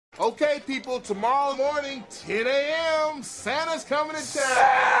Okay, people, tomorrow morning, 10 a.m., Santa's coming to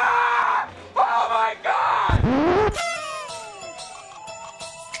town. Oh my God!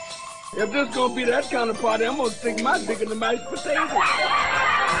 If this gonna be that kind of party, I'm gonna stick my dick in the mashed potatoes.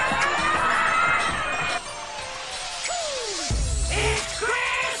 It's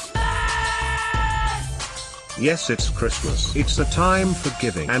Christmas! Yes, it's Christmas. It's the time for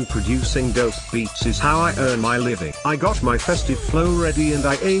giving, and producing dope beats is how I earn my living. I got my festive flow ready and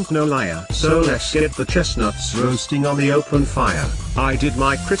I ain't no liar. So let's get the chestnuts roasting on the open fire. I did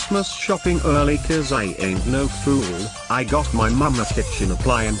my Christmas shopping early cause I ain't no fool. I got my mum a kitchen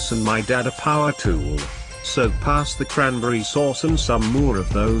appliance and my dad a power tool. So pass the cranberry sauce and some more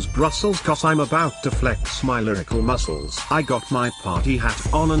of those Brussels cause I'm about to flex my lyrical muscles. I got my party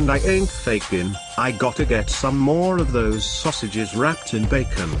hat on and I ain't faking. I gotta get some more of those sausages wrapped in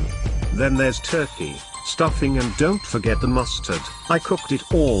bacon. Then there's turkey, stuffing, and don't forget the mustard. I cooked it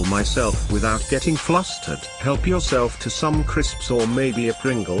all myself without getting flustered. Help yourself to some crisps or maybe a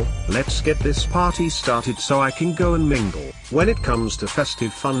Pringle. Let's get this party started so I can go and mingle. When it comes to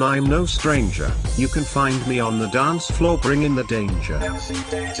festive fun, I'm no stranger. You can find me on the dance floor bringing the danger.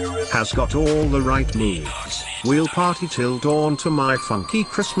 Has got all the right moves. We'll party till dawn to my funky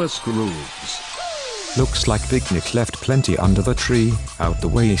Christmas grooves. Looks like picnic left plenty under the tree. Out the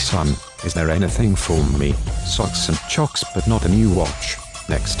way, son. Is there anything for me? Socks and chocks, but not a new watch.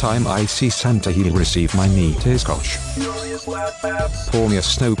 Next time I see Santa, he'll receive my neat scotch. Pour me a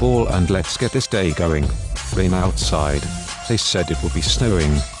snowball and let's get this day going. Rain outside. They said it will be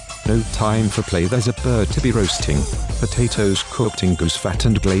snowing. No time for play, there's a bird to be roasting. Potatoes cooked in goose fat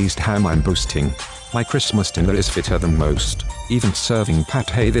and glazed ham I'm boasting. My Christmas dinner is fitter than most. Even serving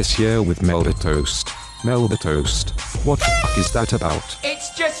pate this year with Melba toast. Melba toast. What the fuck is that about? It's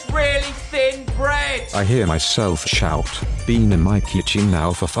just really thin bread! I hear myself shout. Been in my kitchen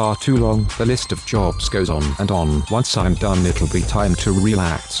now for far too long. The list of jobs goes on and on. Once I'm done, it'll be time to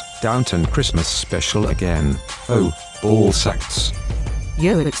relax. Downton Christmas special again. Oh, ball sacks.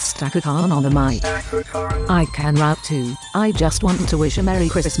 Yo, it's Stakka Carn on the mic. I can rap too. I just want to wish a Merry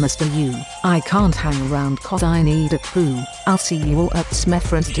Christmas to you. I can't hang around cause I need a poo. I'll see you all at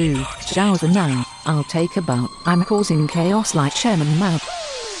Smeffron's do. Ciao for now. I'll take a bow. I'm causing chaos like Chairman Mao.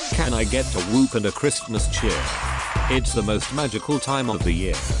 Can I get a whoop and a Christmas cheer? It's the most magical time of the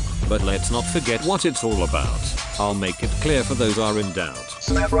year. But let's not forget what it's all about. I'll make it clear for those are in doubt.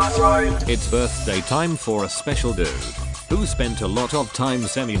 It's birthday time for a special dude who spent a lot of time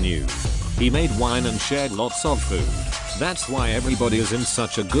semi-nude. He made wine and shared lots of food. That's why everybody is in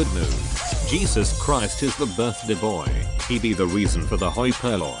such a good mood. Jesus Christ is the birthday boy. He be the reason for the hoi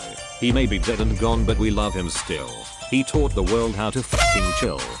polloi. He may be dead and gone, but we love him still. He taught the world how to fucking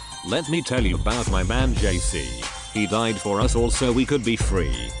chill. Let me tell you about my man JC. He died for us all so we could be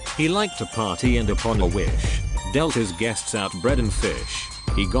free. He liked to party and upon a wish, dealt his guests out bread and fish.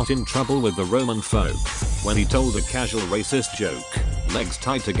 He got in trouble with the Roman folk when he told a casual racist joke. Legs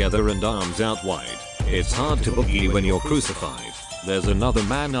tied together and arms out wide. It's hard to boogie when you're crucified. There's another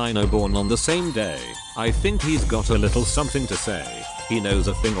man I know born on the same day. I think he's got a little something to say. He knows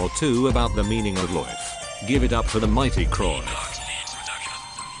a thing or two about the meaning of life. Give it up for the mighty Croy.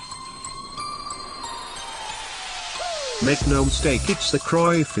 Make no mistake, it's the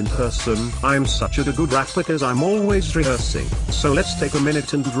Cruyff in person. I'm such a good rapper cause I'm always rehearsing. So let's take a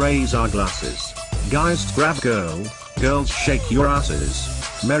minute and raise our glasses. Guys, grab girls shake your asses.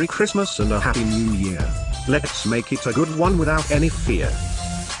 Merry Christmas and a Happy New Year. Let's make it a good one without any fear.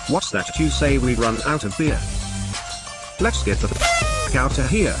 What's that you say we run out of beer? Let's get the f*** out of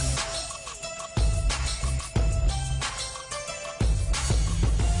here.